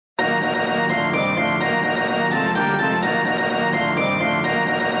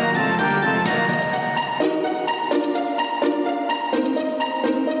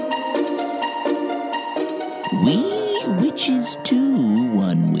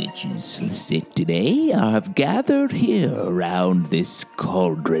mages sick today have gathered here around this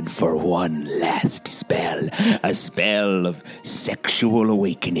cauldron for one last spell. A spell of sexual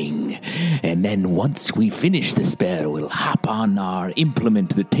awakening. And then once we finish the spell, we'll hop on our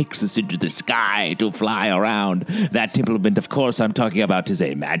implement that takes us into the sky to fly around. That implement, of course, I'm talking about is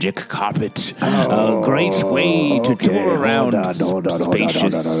a magic carpet. A great way to tour around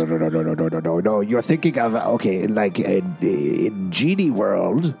spacious. No. You're thinking of, like in Genie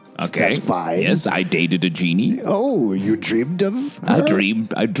World. Okay. That's fine. Yes, I dated a genie. Oh, you dreamed of her?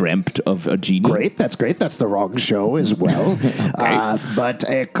 I dreamt of a genie. Great, that's great. That's the wrong show as well. But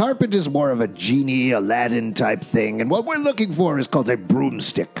a carpet is more of a genie, Aladdin type thing. And what we're looking for is called a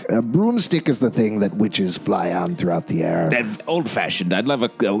broomstick. A broomstick is the thing that witches fly on throughout the air. Old-fashioned. I'd love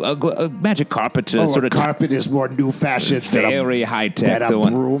a magic carpet. A carpet is more new-fashioned. Very high-tech. Than a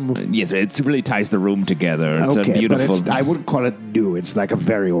broom. Yes, it really ties the room together. It's a beautiful... But I wouldn't call it new. It's like a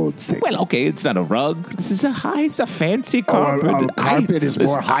very old thing. Well, okay, it's not a rug. This is it's a fancy carpet. A carpet is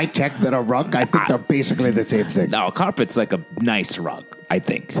more high-tech than a rug? I think they're basically the same thing. No, a carpet's like a nice rug, I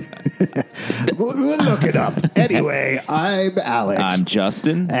think. We'll look it up. Anyway, I'm Alex. I'm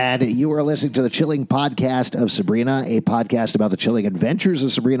Justin. And you are listening to the Chilling Podcast of Sabrina, a podcast about the chilling adventures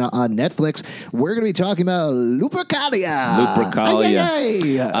of Sabrina on Netflix. We're going to be talking about Lupercalia.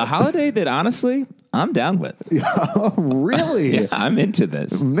 Lupercalia. A holiday that, honestly, I'm down with. Oh, really? Yeah, I'm into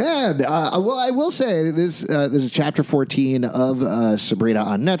this. Man, well, I will say this is chapter 14 of Sabrina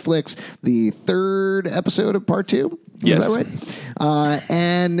on Netflix, the third episode of part 2. Yes. Is that right?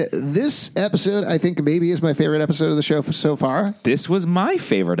 And this episode, I think, maybe is my favorite episode of the show so far. This was my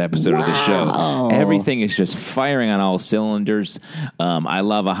favorite episode of the show. Everything is just firing on all cylinders. I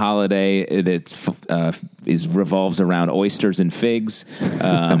love a holiday that revolves around oysters and figs,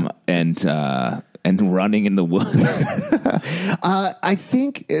 and running in the woods. I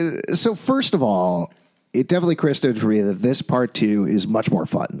think so. First of all, it definitely crystallized for me that this part 2 is much more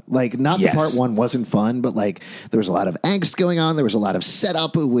fun. Like, not that part 1 wasn't fun, but like there was a lot of angst going on. There was a lot of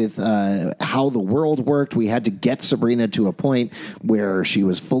setup with how the world worked. We had to get Sabrina to a point where she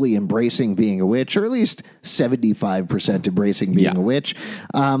was fully embracing being a witch, or at least 75% embracing being a witch.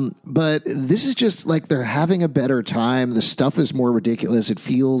 But this is just like they're having a better time. The stuff is more ridiculous. It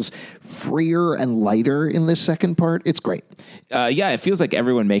feels freer and lighter in this second part. It's great. It feels like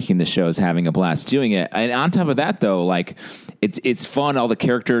everyone making the show is having a blast doing it. And on top of that, though, like it's fun. All the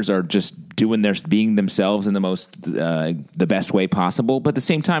characters are just being themselves in the best way possible. But at the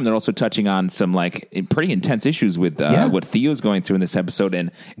same time, they're also touching on some like pretty intense issues with what Theo's going through in this episode,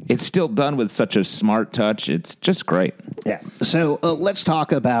 and it's still done with such a smart touch. It's just great. Yeah. So let's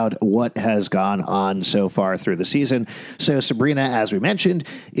talk about what has gone on so far through the season. So Sabrina, as we mentioned,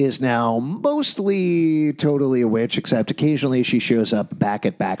 is now mostly totally a witch, except occasionally she shows up back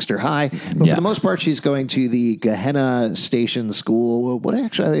at Baxter High. But for the most part, she's going to the Gehenna Station School. What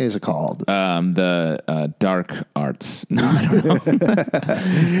actually is it called? The dark arts. No, I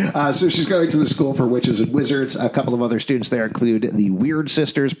don't know. So she's going to the school for witches and wizards. A couple of other students there include the Weird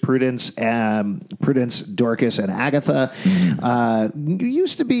Sisters, Prudence, Dorcas, and Agatha.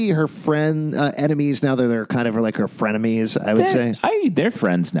 Used to be her friend, enemies. Now they're kind of like her frenemies, I would say. They're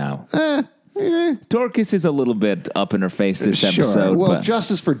friends now. Dorcas is a little bit up in her face this episode. Well,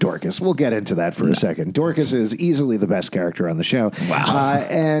 justice for Dorcas. We'll get into that for a second. Dorcas is easily the best character on the show. Wow.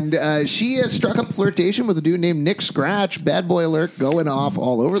 And she has struck up flirtation with a dude named Nick Scratch. Bad boy alert going off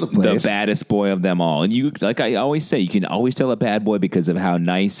all over the place. The baddest boy of them all. And you, like I always say, you can always tell a bad boy because of how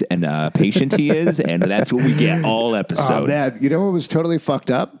nice and patient he is. And that's what we get all episode. Oh, man. You know what was totally fucked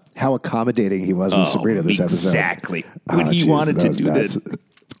up? How accommodating he was with Sabrina this episode. Exactly. When he wanted to do this.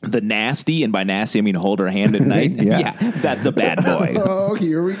 The nasty, and by nasty I mean hold her hand at night. Yeah, that's a bad boy. Oh,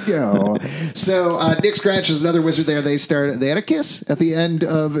 here we go. So Nick Scratch is another wizard there. They had a kiss at the end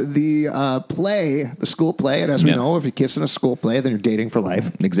of the play, the school play. And as we know, if you kiss in a school play, then you're dating for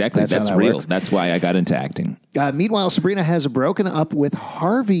life. Exactly. That's real. Works. That's why I got into acting. Meanwhile, Sabrina has broken up with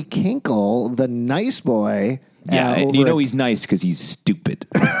Harvey Kinkle, the nice boy. Yeah, and you know he's nice because he's stupid.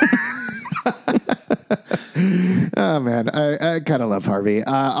 Oh, man. I kind of love Harvey.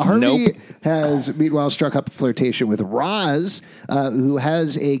 Harvey has, meanwhile, struck up a flirtation with Roz, who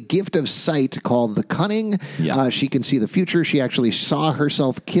has a gift of sight called the Cunning. Yeah. She can see the future. She actually saw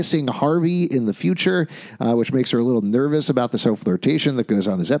herself kissing Harvey in the future, which makes her a little nervous about the self-flirtation that goes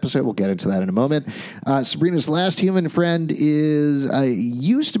on this episode. We'll get into that in a moment. Sabrina's last human friend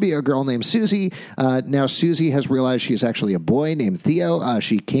used to be a girl named Susie. Now Susie has realized she's actually a boy named Theo.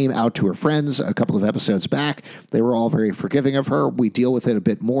 She came out to her friends a couple of episodes back. back. They were all very forgiving of her. We deal with it a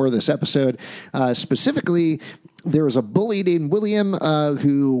bit more this episode. Specifically, there was a bully named William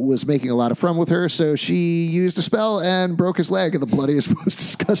who was making a lot of fun with her, so she used a spell and broke his leg in the bloodiest, most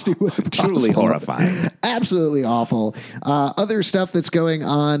disgusting way possible. Truly horrifying. Absolutely awful. Other stuff that's going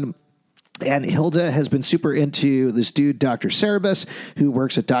on. And Hilda has been super into this dude, Dr. Cerebus, who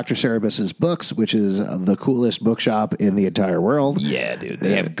works at Dr. Cerebus's Books, which is the coolest bookshop in the entire world. Yeah, dude.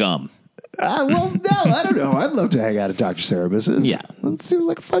 They have gum. Well, no, I don't know. I'd love to hang out at Dr. Cerebus's. Yeah. It seems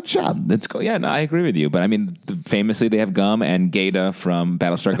like a fun shop. That's cool. Yeah, no, I agree with you. But I mean, famously, they have gum, and Gata from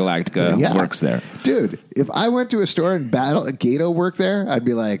Battlestar Galactica works there. Dude, if I went to a store and Gato worked there, I'd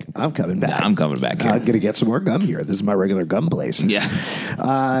be like, I'm coming back. I'm coming back here. I'm going to get some more gum here. This is my regular gum place. Yeah.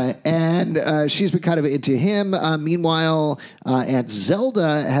 And she's been kind of into him. Meanwhile, Aunt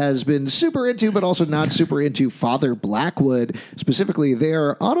Zelda has been super into, but also not super into Father Blackwood. Specifically,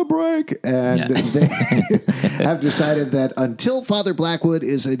 they're on a break. And they have decided that until Father Blackwood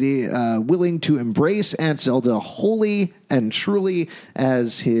is willing to embrace Aunt Zelda wholly and truly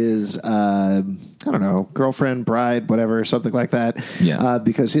as his, girlfriend, bride, whatever, something like that,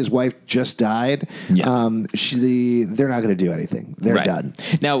 because his wife just died, they're not going to do anything. They're done.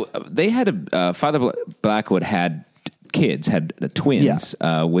 Now, they had Father Blackwood had kids, had the twins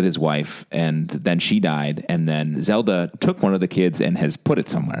with his wife, and then she died, and then Zelda took one of the kids and has put it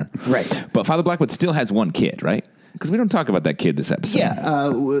somewhere. Right. But Father Blackwood still has one kid, right? Because we don't talk about that kid this episode. Yeah,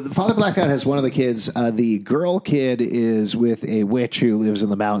 Father Blackwood has one of the kids. The girl kid is with a witch who lives in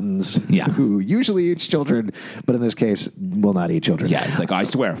the mountains, who usually eats children, but in this case will not eat children. Yeah, it's like, I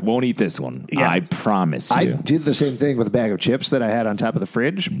swear, won't eat this one. Yeah. I promise you. I did the same thing with a bag of chips that I had on top of the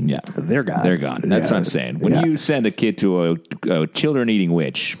fridge. Yeah. They're gone. They're gone. That's what I'm saying. When you send a kid to a children-eating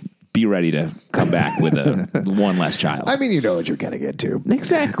witch, be ready to come back with one less child. I mean, you know what you're getting into.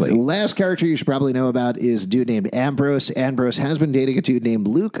 Exactly. The last character you should probably know about is a dude named Ambrose. Ambrose has been dating a dude named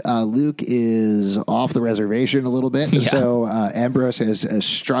Luke. Luke is off the reservation a little bit. Yeah. So Ambrose has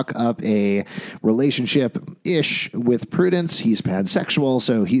struck up a relationship-ish with Prudence. He's pansexual,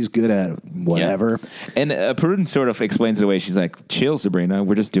 so he's good at whatever. Yeah. And Prudence sort of explains it away. She's like, chill, Sabrina.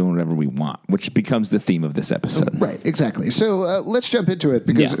 We're just doing whatever we want, which becomes the theme of this episode. Right, exactly. So let's jump into it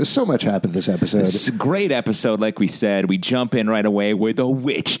because so much happened this episode. It's a great episode, like we said. We jump in right away with a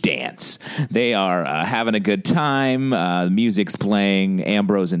witch dance. They are having a good time. The music's playing.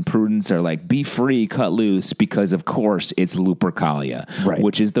 Ambrose and Prudence are like, be free, cut loose, because, of course, it's Lupercalia,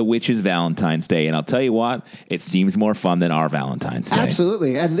 which is the witch's Valentine's Day. And I'll tell you what, it seems more fun than our Valentine's Day.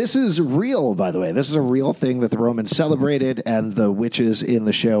 Absolutely. And this is real, by the way. This is a real thing that the Romans celebrated and the witches in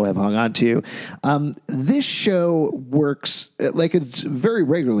the show have hung on to. This show works, like it's very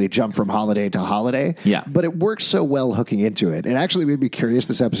regularly jumped from holiday to holiday. Yeah. But it works so well hooking into it. It actually made me curious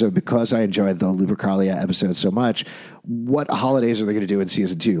this episode because I enjoyed the Lupercalia episode so much. What holidays are they going to do in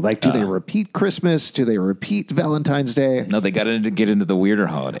season 2? Like, do they repeat Christmas? Do they repeat Valentine's Day? No, they got to get into the weirder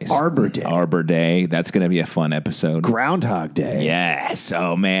holidays. Arbor Day. That's going to be a fun episode. Groundhog Day. Yes.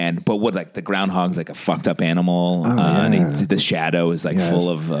 Oh, man. But what, like, the groundhog's like a fucked up animal. And the shadow is like full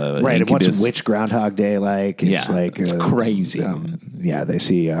of right. Incubus. And what's Witch Groundhog Day like? It's like it's crazy. They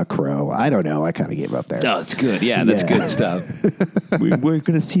see a crow. I don't know. I kind of gave up there. Oh, it's good. Yeah, that's good stuff. We're going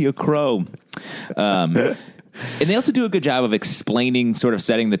to see a crow. And they also do a good job of explaining, sort of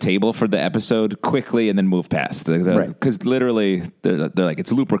setting the table for the episode quickly and then move past. Because literally, they're like,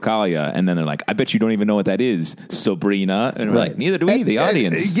 it's Lupercalia. And then they're like, I bet you don't even know what that is, Sabrina. And we're like, neither do we, the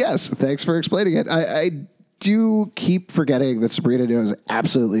audience. Yes, thanks for explaining it. I do keep forgetting that Sabrina knows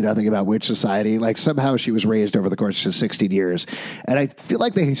absolutely nothing about witch society. Like, somehow she was raised over the course of 16 years. And I feel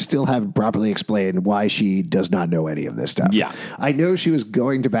like they still haven't properly explained why she does not know any of this stuff. Yeah. I know she was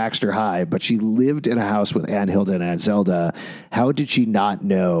going to Baxter High, but she lived in a house with Aunt Hilda and Aunt Zelda. How did she not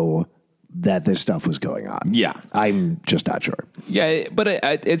know that this stuff was going on? Yeah. I'm just not sure. Yeah, but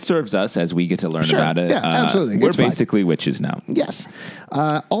it serves us as we get to learn about it. Yeah, absolutely. We're basically witches now. Yes.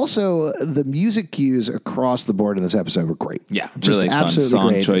 Also, the music cues across the board in this episode were great. Yeah, just really fun song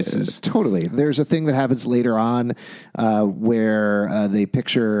great. Choices. Totally. There's a thing that happens later on where they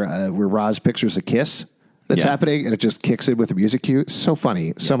picture, where Roz pictures a kiss that's happening, and it just kicks in with the music cue. So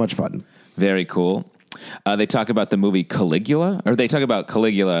funny. So much fun. Very cool. They talk about the movie Caligula, or they talk about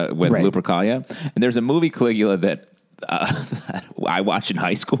Caligula with Lupercalia. And there's a movie Caligula that I watched in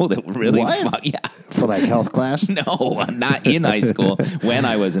high school that really For like health class? No, not in high school. When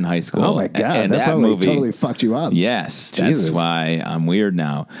I was in high school. Oh my God. And that probably movie totally fucked you up. Yes. Jesus. That's why I'm weird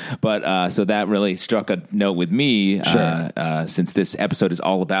now. But so that really struck a note with me since this episode is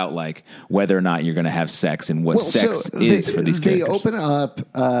all about like whether or not you're going to have sex and what sex is for these characters.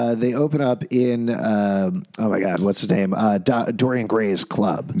 They open up in, oh my God, what's his name? Dorian Gray's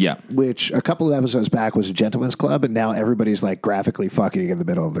club. Yeah. Which a couple of episodes back was a gentleman's club, and now everybody's like graphically fucking in the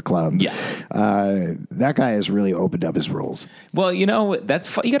middle of the club. Yeah. That guy has really opened up his rules. Well, you know, that's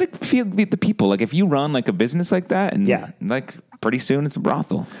you got to feel the people. Like if you run like a business like that, and like pretty soon it's a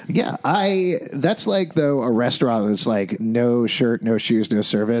brothel. Yeah, that's like though a restaurant that's like no shirt, no shoes, no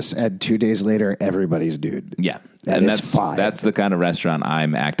service, and 2 days later everybody's nude. Yeah. And that's fine. That's the kind of restaurant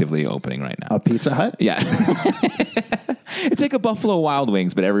I'm actively opening right now. A Pizza Hut? Yeah. It's like a Buffalo Wild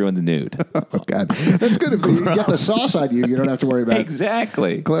Wings, but everyone's nude. Oh, God. That's good. If you get the sauce on you, you don't have to worry about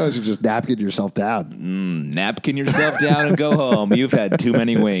exactly. Clothes. You just napkin yourself down. Napkin yourself down and go home. You've had too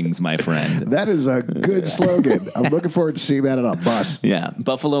many wings, my friend. That is a good slogan. I'm looking forward to seeing that on a bus. Yeah.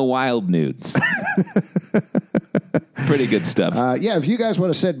 Buffalo Wild Nudes. Pretty good stuff. Yeah, if you guys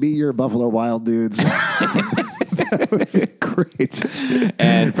want to send me your Buffalo Wild Nudes... That would be great.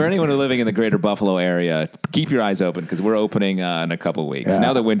 And for anyone who's living in the greater Buffalo area, keep your eyes open because we're opening in a couple weeks.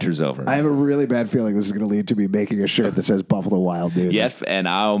 Now that winter's over. I have a really bad feeling this is going to lead to me making a shirt that says Buffalo Wild Nudes. Yep, and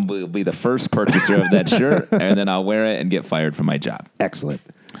I'll be the first purchaser of that shirt, and then I'll wear it and get fired from my job. Excellent.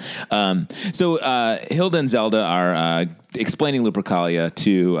 So Hilda and Zelda are explaining Lupercalia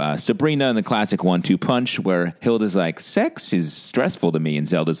to Sabrina in the classic 1-2 punch, where Hilda's like, sex is stressful to me, and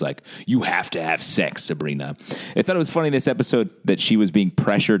Zelda's like, you have to have sex, Sabrina. I thought it was funny this episode that she was being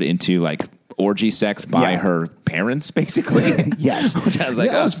pressured into like orgy sex by her parents, basically. Yes. Which I was like,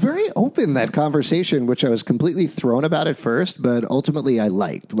 it was very open, that conversation, which I was completely thrown about at first, but ultimately I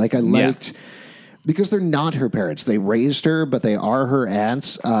liked. Because they're not her parents. They raised her, but they are her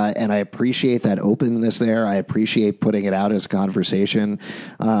aunts, and I appreciate that openness there. I appreciate putting it out as a conversation.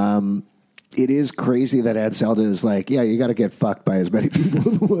 It is crazy that Aunt Zelda is like, yeah, you got to get fucked by as many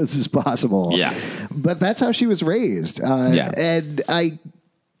people in the woods as possible. Yeah. But that's how she was raised. And I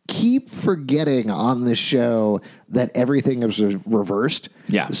keep forgetting on this show that everything is reversed.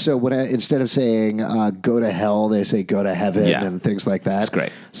 Yeah. So instead of saying go to hell, they say go to heaven and things like that. That's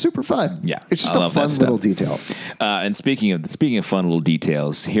great. Super fun. Yeah. It's just a fun little detail. And speaking of fun little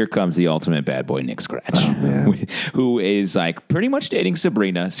details, here comes the ultimate bad boy, Nick Scratch, who is like pretty much dating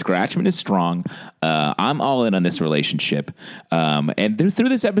Sabrina. Scratchman is strong. I'm all in on this relationship. And through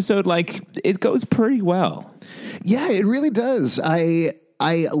this episode, like it goes pretty well. Yeah, it really does.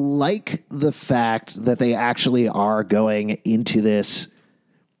 I like the fact that they actually are going into this,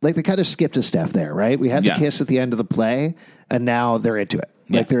 like they kind of skipped a step there, right? We had the kiss at the end of the play, and now they're into it.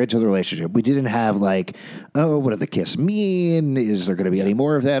 Like they're into the relationship. We didn't have like, oh, what did the kiss mean? Is there going to be any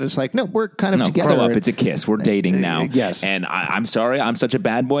more of that? It's like, no, we're kind of together. Grow up. It's a kiss. We're dating now. Yes. And I'm sorry, I'm such a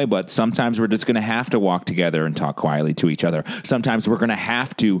bad boy, but sometimes we're just going to have to walk together and talk quietly to each other. Sometimes we're going to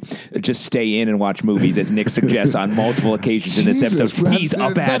have to just stay in and watch movies, as Nick suggests on multiple occasions in this episode. He's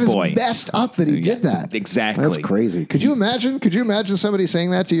a bad boy. That is messed up that he did that. Exactly. That's crazy. Could you imagine somebody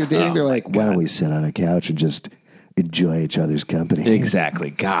saying that to your dating? They're like, why don't we sit on a couch and just enjoy each other's company? Exactly.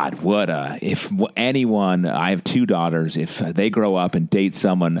 God, if anyone, I have 2 daughters, if they grow up and date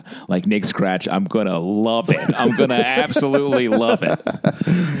someone like Nick Scratch, I'm going to love it. I'm going to absolutely love it.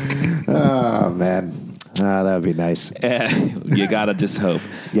 Oh, man. That would be nice. You got to just hope.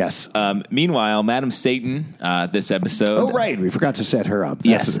 Yes. Meanwhile, Madam Satan, this episode. Oh, right. We forgot to set her up.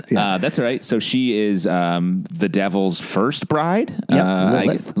 That's all right. So she is the devil's first bride,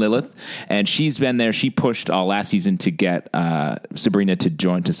 Lilith. And she's been there. She pushed all last season to get Sabrina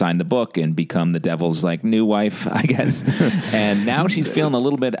to sign the book and become the devil's like new wife, I guess. And now she's feeling a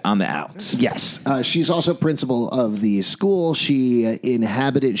little bit on the outs. Yes. She's also principal of the school. She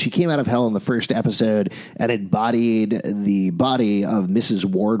came out of hell in the first episode and embodied the body of Mrs.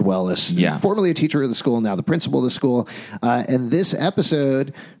 Ward Wallace, formerly a teacher of the school, now the principal of the school. And this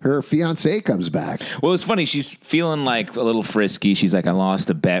episode, her fiance comes back. Well, it's funny. She's feeling like a little frisky. She's like, I lost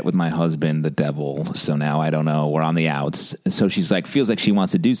a bet with my husband, the devil. So now I don't know. We're on the outs. So she's like, feels like she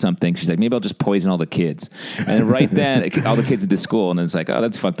wants to do something. She's like, maybe I'll just poison all the kids. And right then, all the kids at the school. And it's like, oh,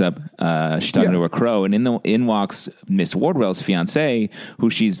 that's fucked up. She's talking to a crow. And in walks Miss Wardwell's fiance,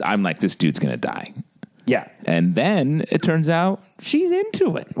 I'm like, this dude's going to die. Yeah. And then it turns out she's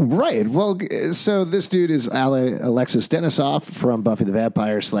into it. Right. Well, so this dude is Alexis Denisof from Buffy the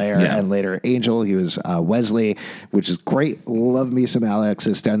Vampire Slayer and later Angel. He was Wesley, which is great. Love me some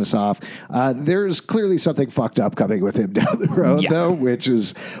Alexis Denisof. There's clearly something fucked up coming with him down the road, though, which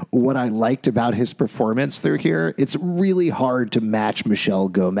is what I liked about his performance through here. It's really hard to match Michelle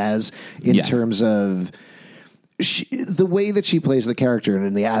Gomez in terms of the way that she plays the character, and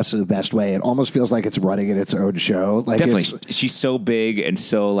in the absolute best way. It almost feels like it's running in its own show. Like definitely, she's so big and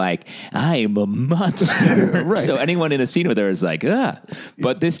so like, I am a monster. Right. So anyone in a scene with her is like, ugh.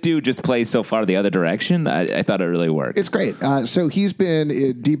 But this dude just plays so far the other direction. I thought it really worked. It's great. So he's been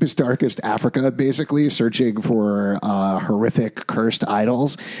in deepest, darkest Africa, basically searching for horrific, cursed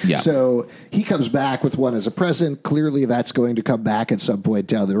idols. Yeah. So he comes back with one as a present. Clearly, that's going to come back at some point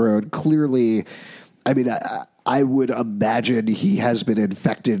down the road. Clearly, I mean, I would imagine he has been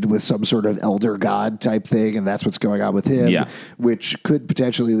infected with some sort of elder god type thing, and that's what's going on with him, which could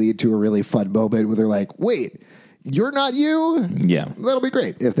potentially lead to a really fun moment where they're like, wait, you're not you? Yeah. That'll be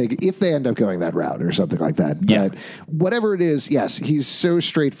great if they end up going that route or something like that. Yeah. But whatever it is, yes, he's so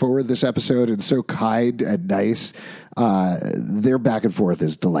straightforward this episode and so kind and nice. Their back and forth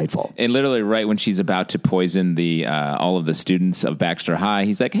is delightful. And literally right when she's about to poison the all of the students of Baxter High,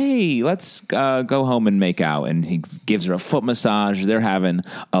 he's like, hey, let's go home and make out. And he gives her a foot massage. They're having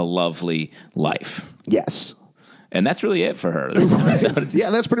a lovely life. Yes. And that's really it for her this episode. Yeah,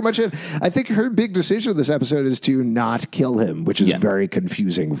 that's pretty much it. I think her big decision this episode is to not kill him, which is very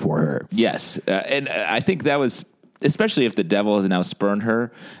confusing for her. Yes. And I think that was, especially if the devil has now spurned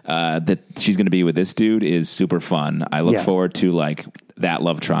her, that she's going to be with this dude is super fun. I look forward to like that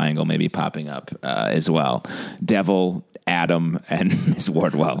love triangle maybe popping up as well. Devil, Adam, and Miss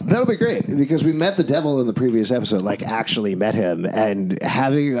Wardwell. That'll be great because we met the devil in the previous episode, like actually met him, and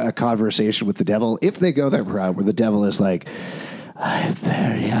having a conversation with the devil, if they go that route where the devil is like, I'm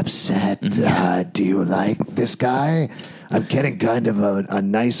very upset. Do you like this guy? I'm getting kind of a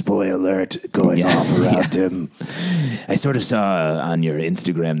nice boy alert going off around him. I sort of saw on your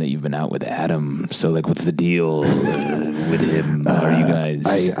Instagram that you've been out with Adam. So, like, what's the deal with him? Are you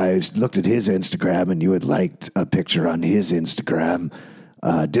guys? I looked at his Instagram, and you had liked a picture on his Instagram.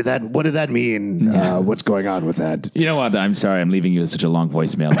 What did that mean? What's going on with that? You know what? I'm sorry. I'm leaving you with such a long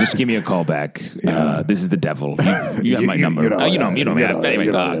voicemail. Just give me a call back. This is the devil. You have my number. You know me. Anyway,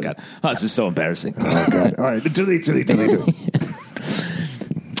 oh, God. Oh, this is so embarrassing. Oh, God. All right. Delete.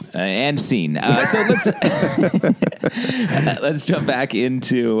 And scene. So let's jump back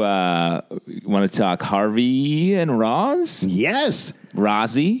into, want to talk Harvey and Roz? Yes.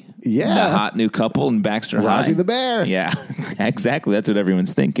 Rosie. Yeah. The hot new couple in Baxter High. Rosie the bear. Yeah, exactly. That's what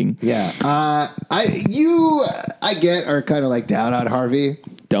everyone's thinking. Yeah. I get are kind of like down on Harvey.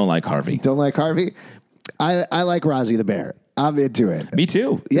 Don't like Harvey. I like Rosie the bear. I'm into it. Me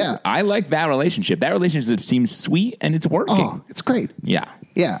too. Yeah. I like that relationship. That relationship seems sweet and it's working. Oh, it's great. Yeah.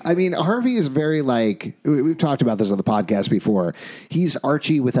 Yeah, I mean, Harvey is very like, we've talked about this on the podcast before. He's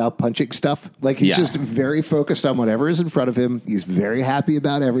Archie without punching stuff. Like, he's just very focused on whatever is in front of him. He's very happy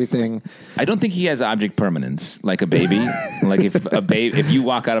about everything. I don't think he has object permanence like a baby. Like if you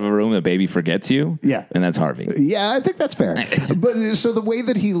walk out of a room, a baby forgets you. Yeah. And that's Harvey. Yeah, I think that's fair. But so the way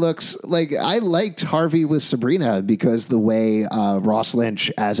that he looks, like, I liked Harvey with Sabrina because the way Ross Lynch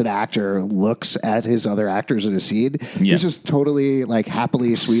as an actor looks at his other actors in a scene, he's just totally like happily,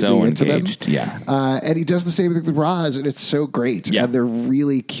 sweetly so into engaged, them. Yeah. And he does the same thing with Roz, and it's so great. Yeah. And they're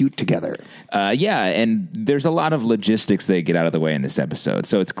really cute together. And there's a lot of logistics they get out of the way in this episode.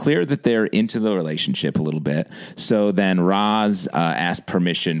 So it's clear that they're into the relationship a little bit. So then Roz asked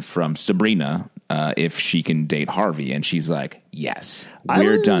permission from Sabrina if she can date Harvey, and she's like, yes,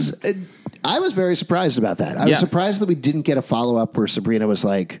 we're done. I was very surprised about that. I was surprised that we didn't get a follow-up where Sabrina was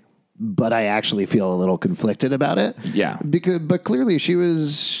like, but I actually feel a little conflicted about it. Yeah. But clearly she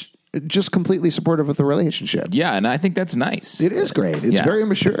was just completely supportive of the relationship. Yeah, and I think that's nice. It is great. It's very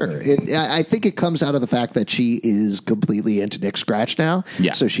mature. I think it comes out of the fact that she is completely into Nick Scratch now.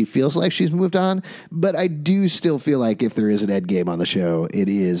 Yeah. So she feels like she's moved on. But I do still feel like if there is an end game on the show, it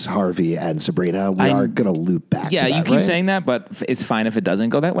is Harvey and Sabrina. We are going to loop back to that, you keep saying that, but it's fine if it doesn't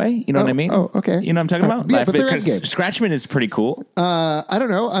go that way. You know what I mean? Oh, okay. You know what I'm talking about? Yeah, but they're end game. Scratchman is pretty cool. I don't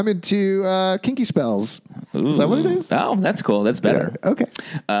know. I'm into kinky spells. Ooh. Is that what it is? Oh, that's cool. That's better. Yeah. Okay.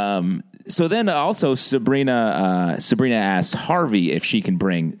 So then also Sabrina asked Harvey if she can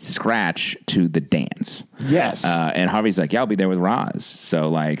bring Scratch to the dance. Yes. And Harvey's like, yeah, I'll be there with Roz. So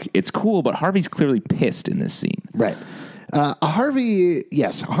like, it's cool, but Harvey's clearly pissed in this scene. Right. Harvey,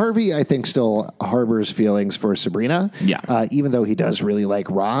 yes. Harvey, I think, still harbors feelings for Sabrina. Yeah. Even though he does really like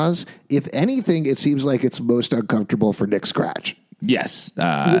Roz. If anything, it seems like it's most uncomfortable for Nick Scratch. Yes.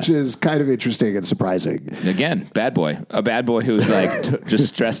 Which is kind of interesting and surprising. Again, bad boy. A bad boy who's like just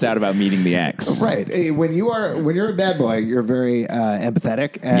stressed out about meeting the ex. Right. Hey, when you're a bad boy, you're very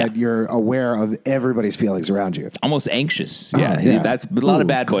empathetic and you're aware of everybody's feelings around you. Almost anxious. That's a lot of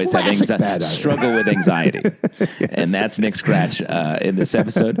bad boys have struggle with anxiety. Yes. And that's Nick Scratch in this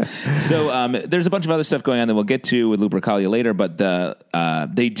episode. So there's a bunch of other stuff going on that we'll get to with Lupercalia later, but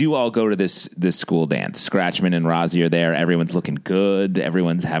they do all go to this school dance. Scratchman and Rozzy are there. Everyone's looking good.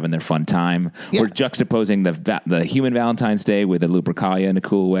 Everyone's having their fun time. Yeah. We're juxtaposing the human Valentine's Day with the Lupercalia in a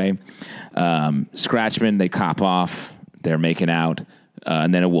cool way. Scratchman, they cop off. They're making out.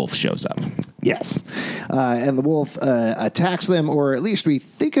 And then a wolf shows up. Yes. And the wolf attacks them, or at least we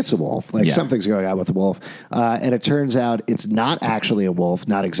think it's a wolf. Something's going on with the wolf. And it turns out it's not actually a wolf.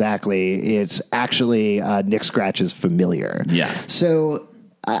 Not exactly. It's actually Nick Scratch's familiar. Yeah. So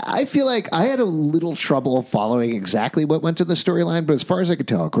I feel like I had a little trouble following exactly what went to the storyline, but as far as I could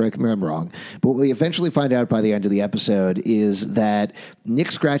tell, correct me if I'm wrong, but what we eventually find out by the end of the episode is that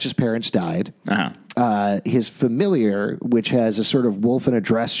Nick Scratch's parents died. His familiar, which has a sort of wolf in a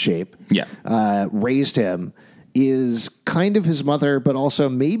dress shape, raised him, is kind of his mother, but also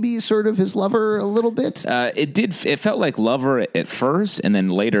maybe sort of his lover a little bit. It felt like lover at first, and then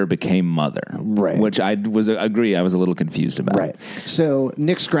later became mother. Right. Which I was a little confused about. Right. So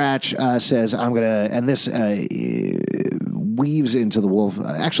Nick Scratch says, I'm going to, and this weaves into the wolf.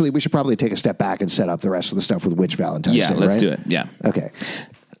 Actually, we should probably take a step back and set up the rest of the stuff with Witch Valentine's Day, let's right? do it. Yeah. Okay.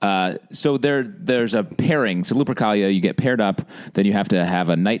 So there's a pairing. So Lupercalia, you get paired up, then you have to have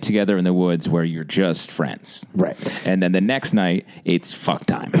a night together in the woods where you're just friends. Right. And then the next night, it's fuck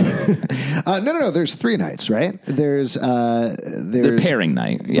time. No. There's 3 nights, right? There's the pairing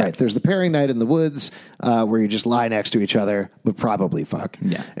night. Yeah. Right. There's the pairing night in the woods where you just lie next to each other, but probably fuck.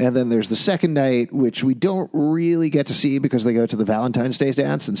 Yeah. And then there's the second night, which we don't really get to see because they go to the Valentine's Day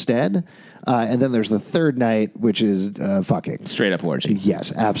dance instead. And then there's the third night, which is fucking. Straight up orgy.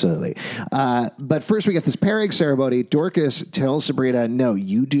 Yes, absolutely. But first we get this pairing ceremony. Dorcas tells Sabrina, no,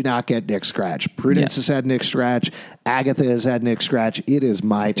 you do not get Nick Scratch. Prudence has had Nick Scratch. Agatha has had Nick Scratch. It is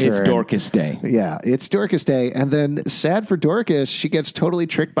my turn. It's Dorcas Day. Yeah, it's Dorcas Day. And then, sad for Dorcas, she gets totally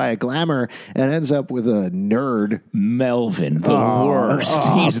tricked by a glamour and ends up with a nerd. Melvin, the worst.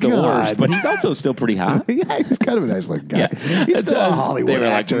 He's the worst, but he's also still pretty hot. Yeah, he's kind of a nice looking guy. Yeah. He's still a Hollywood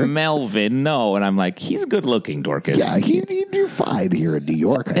actor. Like, Melvin, no. And I'm like, he's good looking, Dorcas. Yeah, he'd do fine here in New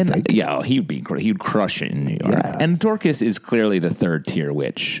York, I think. Yeah, he'd crush it in New York. Yeah. And Dorcas is clearly the third tier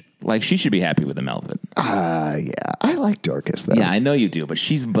witch. Like, she should be happy with the Melvin. Yeah. I like Dorcas, though. Yeah, I know you do, but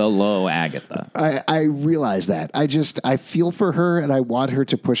she's below Agatha. I realize that. I feel for her, and I want her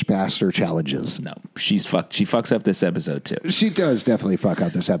to push past her challenges. No, she's fucked. She fucks up this episode, too. She does definitely fuck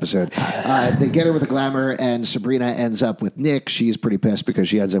up this episode. They get her with a glamour, and Sabrina ends up with Nick. She's pretty pissed because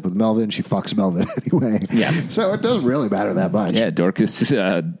she ends up with Melvin. She fucks Melvin anyway. Yeah. So it doesn't really matter that much. Yeah, Dorcas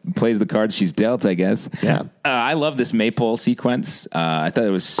plays the cards she's dealt, I guess. Yeah. I love this maypole sequence. I thought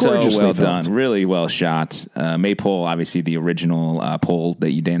it was so well done. Really well shot. Maypole, obviously the original pole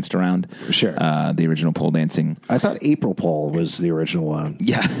that you danced around. Sure. The original pole dancing. I thought April pole was the original one.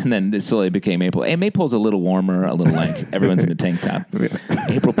 Yeah, and then it slowly became Maypole. And Maypole's a little warmer, a little like everyone's in a tank top.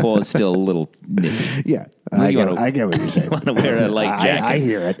 April pole is still a little nippy. Yeah, I get what you're saying. You want to wear a light jacket. I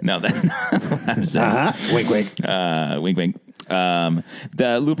hear it. No, that's not what I'm saying. Wink, wink. Wink, wink.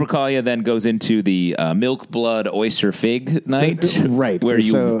 The Lupercalia then goes into the milk, blood, oyster, fig night. Right.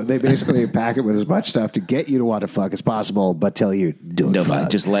 So they basically pack it with as much stuff to get you to want to fuck as possible, but tell you don't fuck.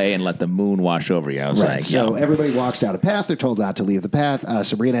 Just lay and let the moon wash over you. I was like, so everybody walks down a path. They're told not to leave the path.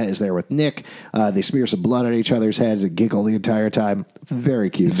 Sabrina is there with Nick. They smear some blood on each other's heads and giggle the entire time. Very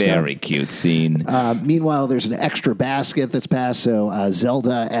cute Very cute scene. Meanwhile, there's an extra basket that's passed, so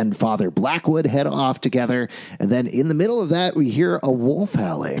Zelda and Father Blackwood head off together, and then in the middle of that, we hear a wolf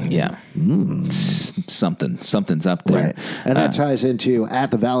howling. Yeah. Something's up there. Right. And that ties into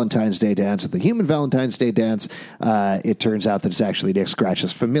at the Valentine's Day dance, at the human Valentine's Day dance, it turns out that it's actually Nick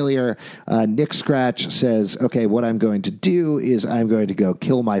Scratch's familiar. Nick Scratch says, okay, what I'm going to do is I'm going to go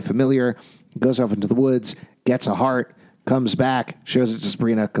kill my familiar, goes off into the woods, gets a heart, comes back, shows it to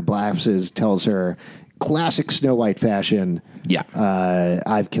Sabrina, collapses, tells her, classic Snow White fashion. Yeah.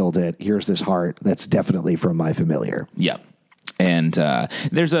 I've killed it. Here's this heart that's definitely from my familiar. Yeah. And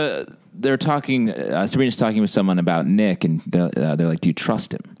they're talking, Sabrina's talking with someone about Nick, and they're like, do you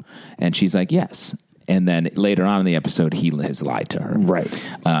trust him? And she's like, yes. and then later on in the episode, he has lied to her. Right.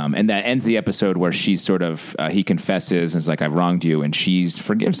 And that ends the episode where she's sort of, he confesses and is like, I've wronged you. And she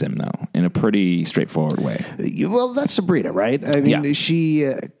forgives him, though, in a pretty straightforward way. Well, that's Sabrina, right? I mean, she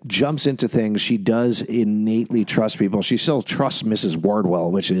jumps into things. She does innately trust people. She still trusts Mrs.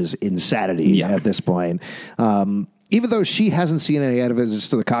 Wardwell, which is insanity at this point. Even though she hasn't seen any evidence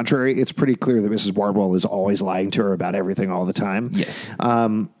to the contrary, it's pretty clear that Mrs. Wardwell is always lying to her about everything all the time. Yes.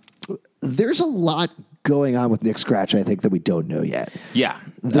 There's a lot going on with Nick Scratch, I think, that we don't know yet. Yeah.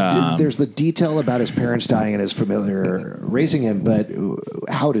 There's the detail about his parents dying and his familiar raising him, but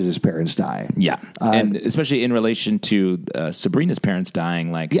how did his parents die? Yeah. And especially in relation to Sabrina's parents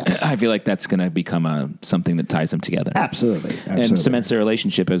dying, like, yes. I feel like that's going to become something that ties them together. Absolutely. And cements their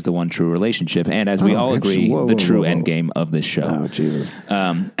relationship as the one true relationship. And as we all agree, the true end game of this show. Oh, Jesus.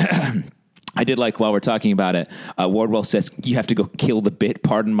 I did like, while we're talking about it, Wardwell says, you have to go kill the bitch.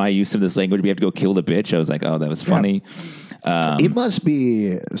 Pardon my use of this language. We have to go kill the bitch. I was like, oh, that was funny. It must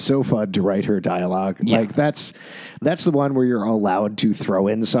be so fun to write her dialogue. Yeah. Like that's the one where you're allowed to throw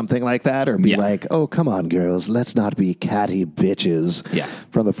in something like that or be like, oh, come on, girls, let's not be catty bitches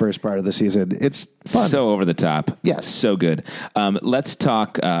from the first part of the season. It's fun. So over the top. Yes. So good. Let's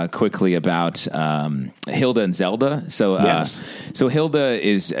talk quickly about Hilda and Zelda. So Hilda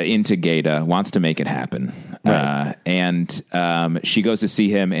is into Gaeta, wants to make it happen. Right. And she goes to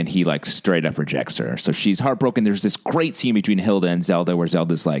see him and he like straight up rejects her. So she's heartbroken. There's this great scene between Hilda and Zelda where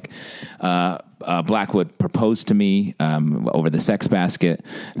Zelda's like, Blackwood proposed to me over the sex basket,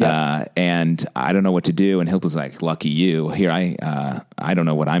 and I don't know what to do. And Hilda's like, lucky you. Here, I don't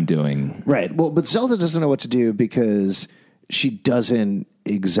know what I'm doing. Right. Well, but Zelda doesn't know what to do because she doesn't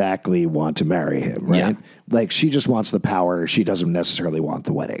exactly want to marry him, right? Yeah. Like, she just wants the power. She doesn't necessarily want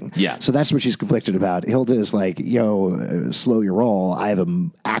the wedding. Yeah. So that's what she's conflicted about. Hilda is like, slow your roll. I have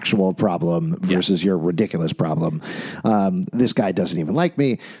an actual problem versus your ridiculous problem. This guy doesn't even like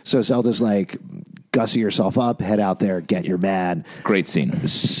me. So Zelda's like, gussy yourself up, head out there, get your man. Great scene.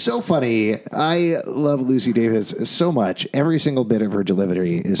 So funny. I love Lucy Davis so much. Every single bit of her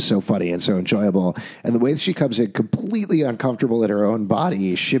delivery is so funny and so enjoyable. And the way that she comes in completely uncomfortable in her own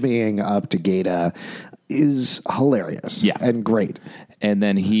body, shimmying up to Gaeta, is hilarious and great. And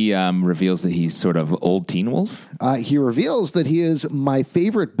then he reveals that he's sort of old Teen Wolf. He reveals that he is my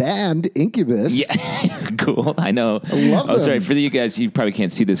favorite band, Incubus. Yeah, cool. I know. I love them. Sorry, for you guys, you probably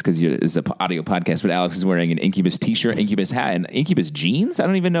can't see this because it's an audio podcast, but Alex is wearing an Incubus t-shirt, Incubus hat, and Incubus jeans. I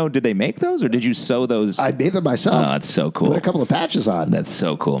don't even know. Did they make those or did you sew those? I made them myself. Oh, that's so cool. Put a couple of patches on. That's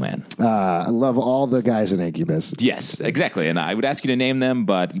so cool, man. I love all the guys in Incubus. Yes, exactly. And I would ask you to name them,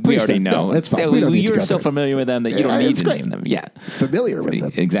 but Please we already know. No, it's fine. You're so familiar with them that you don't need to name them. Yeah. Familiar with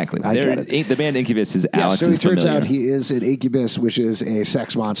them. Exactly. I get it. The band Incubus is Alex. So it turns out he is an incubus, which is a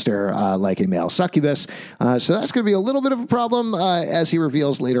sex monster like a male succubus. So that's going to be a little bit of a problem, as he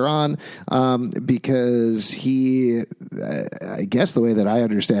reveals later on, because he, I guess the way that I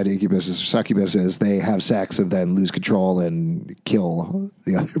understand incubus or succubus is they have sex and then lose control and kill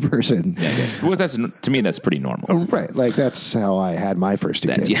the other person. Yeah, I guess. Well, to me, that's pretty normal. Right. Like, that's how I had my first two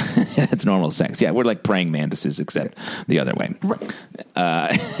kids. Yeah, that's normal sex. Yeah, we're like praying mantises, except the other way. Right.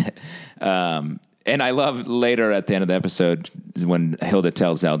 And I love later at the end of the episode when Hilda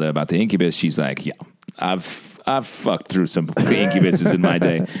tells Zelda about the incubus, she's like, yeah, I've fucked through some incubuses in my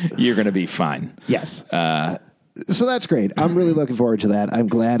day. You're going to be fine. Yes. So that's great. I'm really looking forward to that. I'm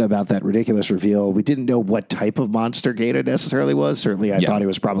glad about that ridiculous reveal. We didn't know what type of monster Gaeta necessarily was. Certainly, I thought he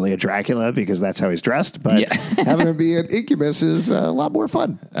was probably a Dracula because that's how he's dressed. But having him be an incubus is a lot more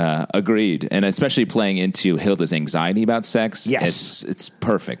fun. Agreed. And especially playing into Hilda's anxiety about sex. Yes. It's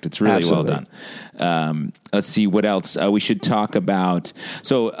perfect. It's really well done. Let's see what else we should talk about.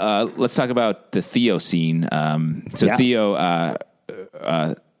 So let's talk about the Theo scene. Theo...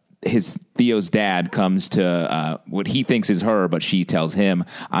 Theo's dad comes to what he thinks is her, but she tells him,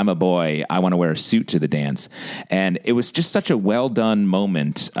 I'm a boy. I want to wear a suit to the dance. And it was just such a well done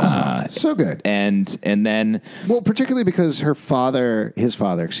moment. So good. And then... Well, particularly because his father,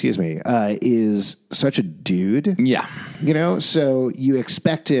 is such a dude. Yeah. So you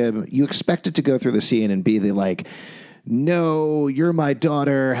expect it to go through the scene and be the like, no, you're my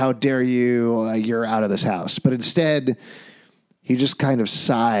daughter. How dare you? You're out of this house. But instead... he just kind of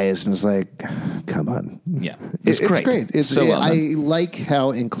sighs and is like, come on. Yeah. It's great. It's so well done. I like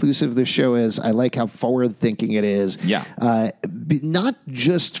how inclusive this show is. I like how forward-thinking it is. Yeah. Not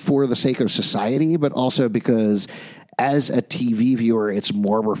just for the sake of society, but also because as a TV viewer, it's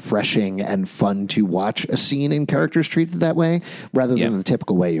more refreshing and fun to watch a scene and characters treated that way rather than the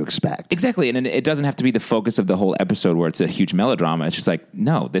typical way you expect. Exactly. And it doesn't have to be the focus of the whole episode where it's a huge melodrama. It's just like,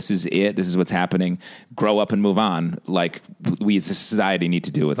 no, this is it. This is what's happening. Grow up and move on. Like we as a society need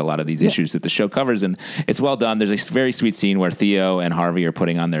to do with a lot of these issues that the show covers. And it's well done. There's a very sweet scene where Theo and Harvey are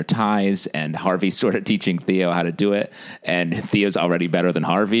putting on their ties and Harvey's sort of teaching Theo how to do it. And Theo's already better than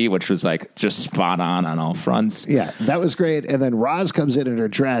Harvey, which was like just spot on all fronts. Yeah, that was great. And then Roz comes in her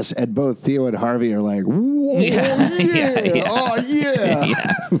dress and both Theo and Harvey are like, whoa, oh yeah.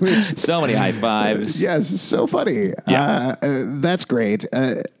 So many high fives. Yes, so funny. Yeah. That's great.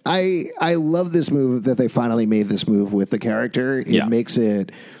 I love this move that they finally made this move with the character. It makes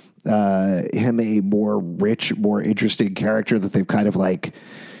it him a more rich, more interesting character that they've kind of like.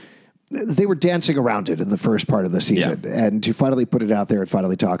 They were dancing around it in the first part of the season, and to finally put it out there and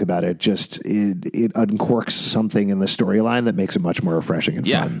finally talk about it, it uncorks something in the storyline that makes it much more refreshing and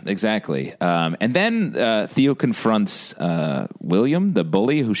fun. Yeah, exactly. And then Theo confronts William, the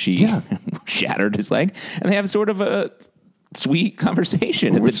bully, who she shattered his leg, and they have sort of a sweet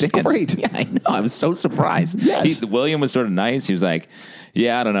conversation at the dance. Great. Yeah, I know. I was so surprised. Yes. William was sort of nice. He was like,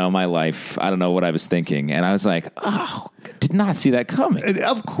 yeah, I don't know, my life. I don't know what I was thinking. And I was like, oh, did not see that coming.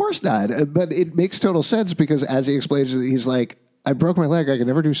 Of course not. But it makes total sense because as he explains, he's like, I broke my leg. I can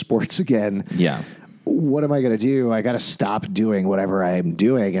never do sports again. Yeah. What am I going to do? I got to stop doing whatever I'm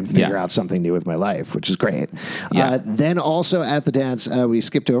doing and figure out something new with my life, which is great. Yeah. Then also at the dance, we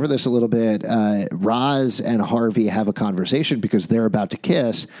skipped over this a little bit. Roz and Harvey have a conversation because they're about to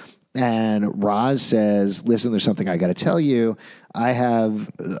kiss. And Roz says, listen, there's something I got to tell you. I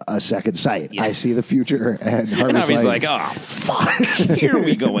have a second sight. I see the future. And Harvey's like, oh, fuck. Here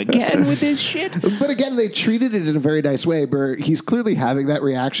we go again with this shit. But again, they treated it in a very nice way where he's clearly having that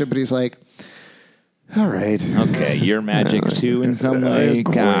reaction, but he's like, all right. Okay, you're magic too in some way.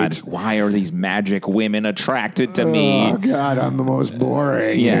 God, why are these magic women attracted to me? Oh, God, I'm the most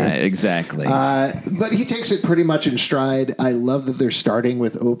boring. Yeah, exactly. But he takes it pretty much in stride. I love that they're starting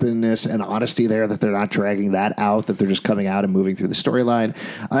with openness and honesty there, that they're not dragging that out, that they're just coming out and moving through the storyline.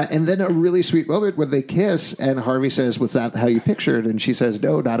 And then a really sweet moment when they kiss, and Harvey says, was that how you pictured? And she says,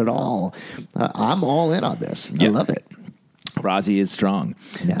 no, not at all. I'm all in on this. I love it. Rozzy is strong.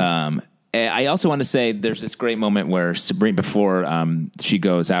 Yeah. I also want to say there's this great moment where Sabrina, before she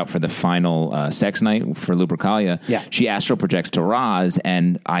goes out for the final sex night for Lupercalia, she astral projects to Roz,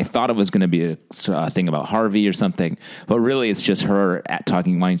 and I thought it was going to be a thing about Harvey or something, but really it's just her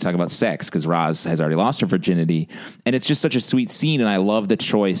wanting to talk about sex because Roz has already lost her virginity, and it's just such a sweet scene, and I love the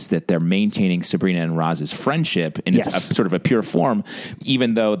choice that they're maintaining Sabrina and Roz's friendship in it's a sort of a pure form,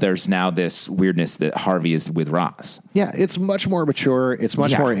 even though there's now this weirdness that Harvey is with Roz. Yeah, it's much more mature. It's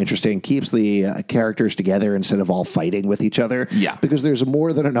much more interesting. Keeps the characters together instead of all fighting with each other. Yeah. Because there's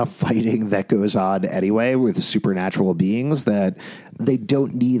more than enough fighting that goes on anyway with supernatural beings that they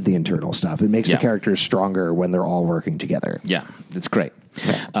don't need the internal stuff. It makes the characters stronger when they're all working together. Yeah, it's great.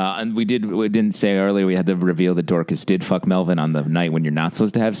 And we didn't say earlier, we had to reveal that Dorcas did fuck Melvin on the night when you're not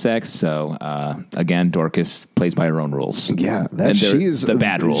supposed to have sex. So again, Dorcas plays by her own rules. Yeah, she's the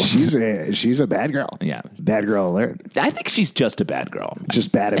bad rules. She's a bad girl. Yeah, bad girl alert. I think she's just a bad girl.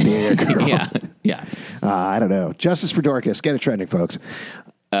 Just bad at being a girl. yeah. I don't know. Justice for Dorcas. Get it trending, folks.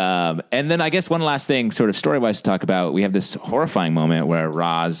 And then I guess one last thing, sort of story-wise to talk about, we have this horrifying moment where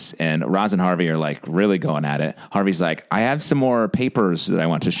Roz and Harvey are like really going at it. Harvey's like, I have some more papers that I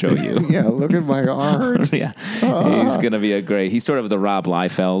want to show you. Yeah, look at my art. He's going to be he's sort of the Rob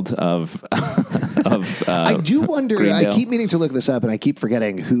Liefeld of I do wonder, Greendale. I keep meaning to look this up and I keep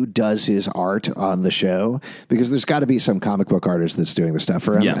forgetting who does his art on the show because there's got to be some comic book artist that's doing the stuff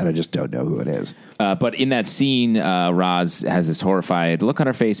for him and I just don't know who it is. But in that scene, Roz has this horrified look on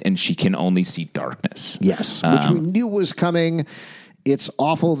her face and she can only see darkness. Yes, which we knew was coming. It's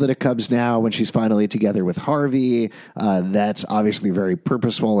awful that it comes now when she's finally together with Harvey. That's obviously very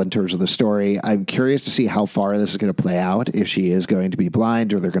purposeful in terms of the story. I'm curious to see how far this is going to play out, if she is going to be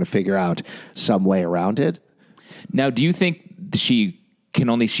blind or they're going to figure out some way around it. Now, do you think she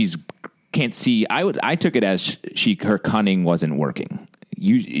can't see? I took it as her cunning wasn't working.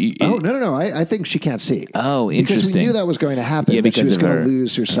 No. I think she can't see. Oh, interesting. Because we knew that was going to happen. Yeah, because she was going to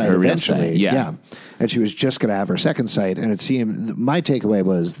lose her sight eventually. Sight. Yeah. And she was just going to have her second sight. And it seemed, my takeaway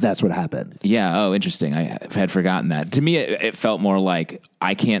was that's what happened. Yeah. Oh, interesting. I had forgotten that. To me, it felt more like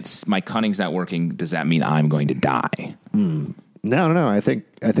my cunning's not working. Does that mean I'm going to die? No. I think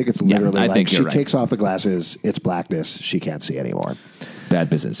it's literally like she right. takes off the glasses. It's blackness. She can't see anymore. Bad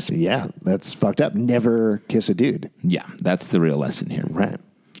business. Yeah, that's fucked up. Never kiss a dude. Yeah, that's the real lesson here. Right.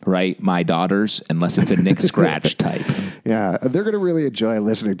 right? My daughters, unless it's a Nick Scratch type. Yeah, they're going to really enjoy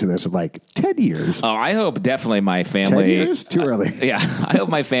listening to this in like 10 years. Oh, I hope definitely my family. 10 years? Too early. Yeah, I hope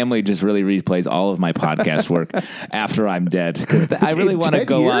my family just really replays all of my podcast work after I'm dead, because I really want to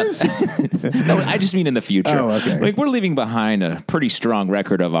go on. No, I just mean in the future. Oh, okay. Like, we're leaving behind a pretty strong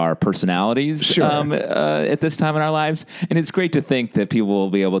record of our personalities at this time in our lives, and it's great to think that people will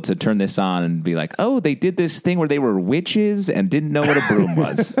be able to turn this on and be like, oh, they did this thing where they were witches and didn't know what a broom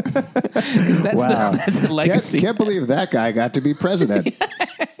was. That's wow. the legacy. Can't believe that guy got to be president.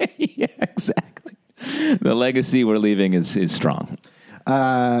 Yeah, exactly. The legacy we're leaving is strong.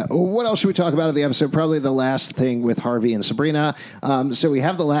 What else should we talk about in the episode? Probably the last thing with Harvey and Sabrina. So we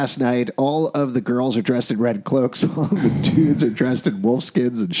have the last night. All of the girls are dressed in red cloaks. All of the dudes are dressed in wolf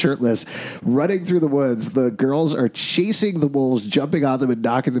skins and shirtless, running through the woods. The girls are chasing the wolves, jumping on them and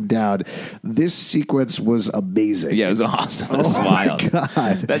knocking them down. This sequence was amazing. Yeah, it was awesome. It was wild. My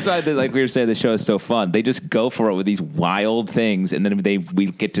God. That's why, like we were saying, the show is so fun. They just go for it with these wild things, and then we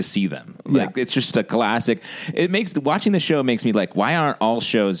get to see them. Like, it's just a classic. Watching the show makes me like, why aren't all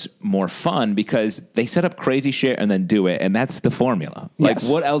shows more fun? Because they set up crazy shit and then do it, and that's the formula. Like,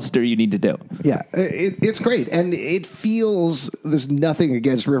 what else do you need to do? Yeah, it's great, and it feels, there's nothing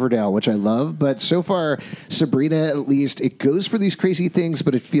against Riverdale, which I love, but so far, Sabrina, at least, it goes for these crazy things,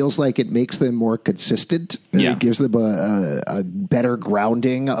 but it feels like it makes them more consistent. Yeah. It gives them a better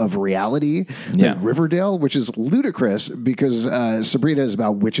grounding of reality than Riverdale, which is ludicrous because Sabrina is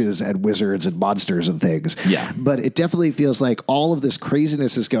about witches and wizards and monsters and things. Yeah. But it definitely feels like all of this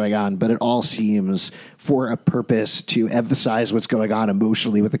craziness is going on, but it all seems for a purpose to emphasize what's going on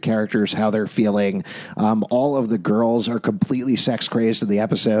emotionally with the characters, how they're feeling. All of the girls are completely sex crazed in the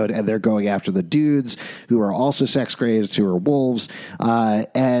episode, and they're going after the dudes who are also sex crazed, who are wolves.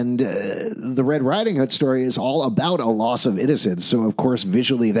 And the Red Riding Hood story is all about a loss of innocence. So, of course,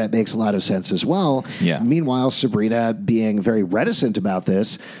 visually that makes a lot of sense as well. Yeah. Meanwhile, Sabrina, being very reticent about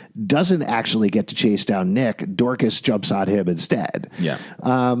this, doesn't actually get to chase down Nick. Dorcas jumps on him instead. Yeah.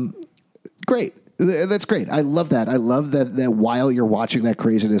 Great. That's great. I love that. I love that while you're watching that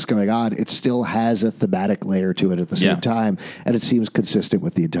craziness going on, it still has a thematic layer to it at the same time, and it seems consistent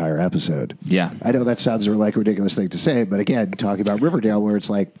with the entire episode. Yeah. I know that sounds like a ridiculous thing to say, but again, talking about Riverdale, where it's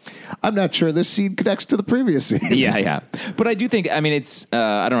like, I'm not sure this scene connects to the previous scene. Yeah. But I do think, I mean, it's,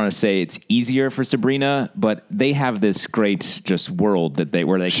 I don't want to say it's easier for Sabrina, but they have this great just world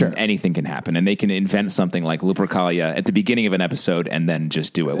where anything can happen, and they can invent something like Lupercalia at the beginning of an episode and then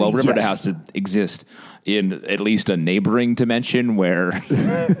just do it. Well, Riverdale has to exist in at least a neighboring dimension where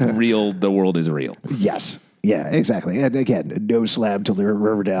the world is real. Yes. Yeah, exactly. And again, no slam to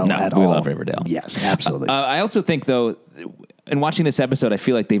Riverdale at all. We love Riverdale. Yes, absolutely. I also think, though, in watching this episode, I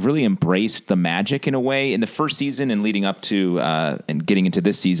feel like they've really embraced the magic in a way. In the first season and leading up to and getting into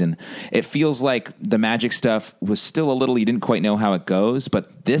this season, it feels like the magic stuff was still a little, you didn't quite know how it goes,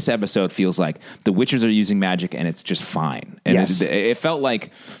 but this episode feels like the witches are using magic and it's just fine. And it felt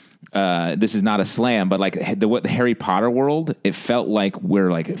like... this is not a slam, but like the Harry Potter world, it felt like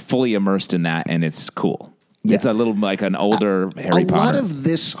we're like fully immersed in that, and it's cool. Yeah. It's a little like an older Harry Potter. A lot of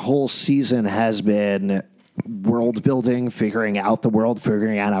this whole season has been world building, figuring out the world,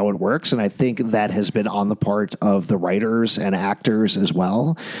 figuring out how it works, and I think that has been on the part of the writers and actors as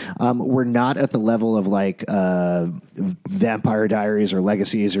well. We're not at the level of like Vampire Diaries or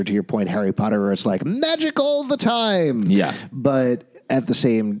Legacies, or to your point, Harry Potter, where it's like magic all the time. Yeah, but at the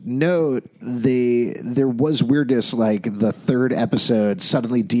same note, there was weirdness, like the third episode,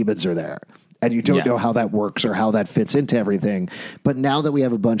 suddenly demons are there. And you don't know how that works or how that fits into everything. But now that we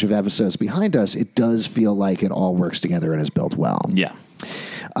have a bunch of episodes behind us, it does feel like it all works together and is built well. Yeah.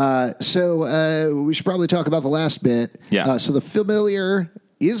 So we should probably talk about the last bit. Yeah. So the familiar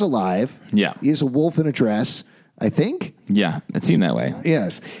is alive. Yeah. Is a wolf in a dress, I think. Yeah, it seemed that way.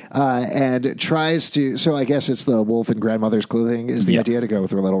 Yes. And tries to, so I guess it's the wolf in grandmother's clothing is the idea, to go with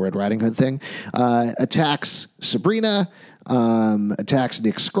the Little Red Riding Hood thing. Attacks Sabrina, attacks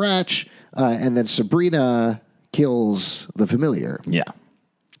Nick Scratch, and then Sabrina kills the familiar. Yeah.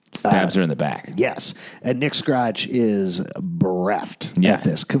 Stabs her in the back. Yes. And Nick Scratch is bereft at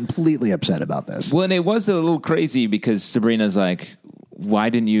this, completely upset about this. Well, and it was a little crazy because Sabrina's like, why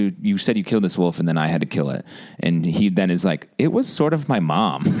didn't you said you killed this wolf and then I had to kill it. And he then is like, it was sort of my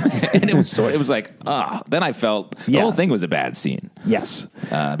mom. And it was like, then I felt the whole thing was a bad scene. Yes.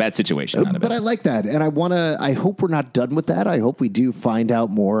 Bad situation. But I like that. And I hope we're not done with that. I hope we do find out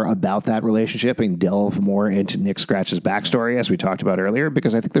more about that relationship and delve more into Nick Scratch's backstory, as we talked about earlier,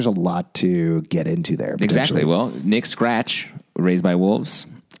 because I think there's a lot to get into there. Exactly. Well, Nick Scratch, raised by wolves,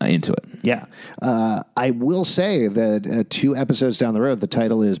 into it. Yeah. I will say that 2 episodes down the road, the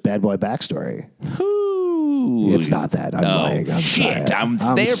title is Bad Boy Backstory. Ooh. It's not that. I'm lying. I'm shit. sorry. I'm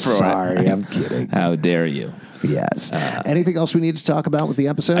there for sorry. it. I'm kidding. How dare you? Yes. Anything else we need to talk about with the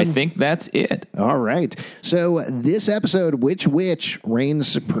episode? I think that's it. All right. So this episode, which witch reigns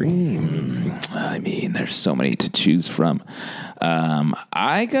supreme? I mean, there's so many to choose from.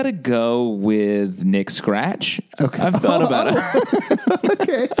 I got to go with Nick Scratch. Okay. I've thought about it.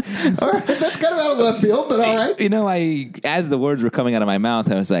 Okay. All right. That's kind of out of left field, but all right. You know, as the words were coming out of my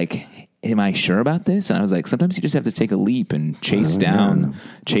mouth, I was like, am I sure about this? And I was like, sometimes you just have to take a leap and chase down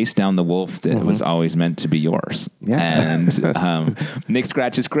the wolf that was always meant to be yours. Yeah. And Nick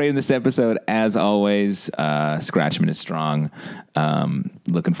Scratch is great in this episode. As always, Scratchman is strong.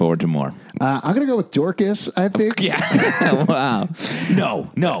 Looking forward to more. I'm going to go with Dorcas, I think. Yeah. Wow.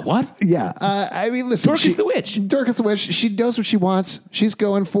 No. What? Yeah. I mean, listen. Dorcas the witch. Dorcas the witch. She knows what she wants. She's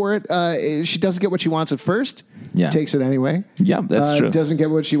going for it. She doesn't get what she wants at first. Yeah. Takes it anyway. Yeah, that's true. Doesn't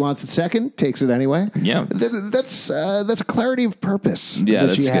get what she wants at second. Takes it anyway. Yeah. That's a clarity of purpose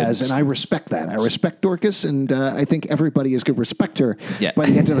that she has, good. and I respect that. I respect Dorcas, and I think everybody is going to respect her by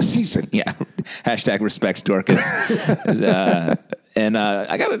the end of the season. Yeah. Hashtag respect Dorcas. And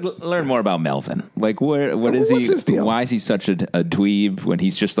I got to learn more about Melvin. Like, what is What's he? his deal? Why is he such a dweeb when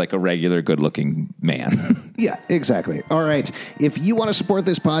he's just like a regular, good-looking man? Yeah, exactly. All right. If you want to support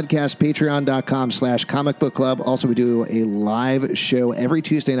this podcast, patreon.com/Comic Book Club. Also, we do a live show every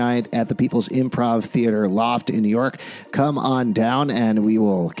Tuesday night at the People's Improv Theater Loft in New York. Come on down, and we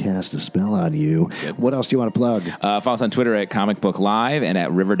will cast a spell on you. Yep. What else do you want to plug? Follow us on Twitter at Comic Book Live and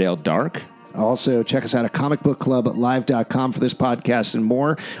at Riverdale Dark. Also, check us out at comicbookclublive.com for this podcast and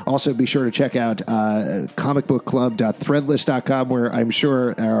more. Also, be sure to check out comicbookclub.threadless.com, where I'm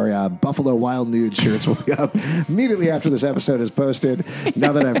sure our Buffalo Wild Nude shirts will be up immediately after this episode is posted.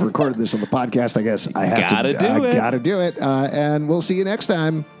 Now that I've recorded this on the podcast, I guess I have to do it. And we'll see you next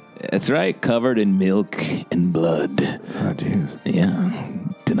time. That's right. Covered in milk and blood. Oh, jeez. Yeah.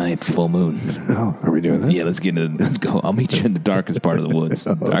 Tonight, full moon. Oh, are we doing this? Yeah, let's go. I'll meet you in the darkest part of the woods.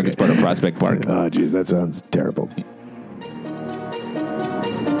 Darkest part of Prospect Park. Oh, jeez, that sounds terrible.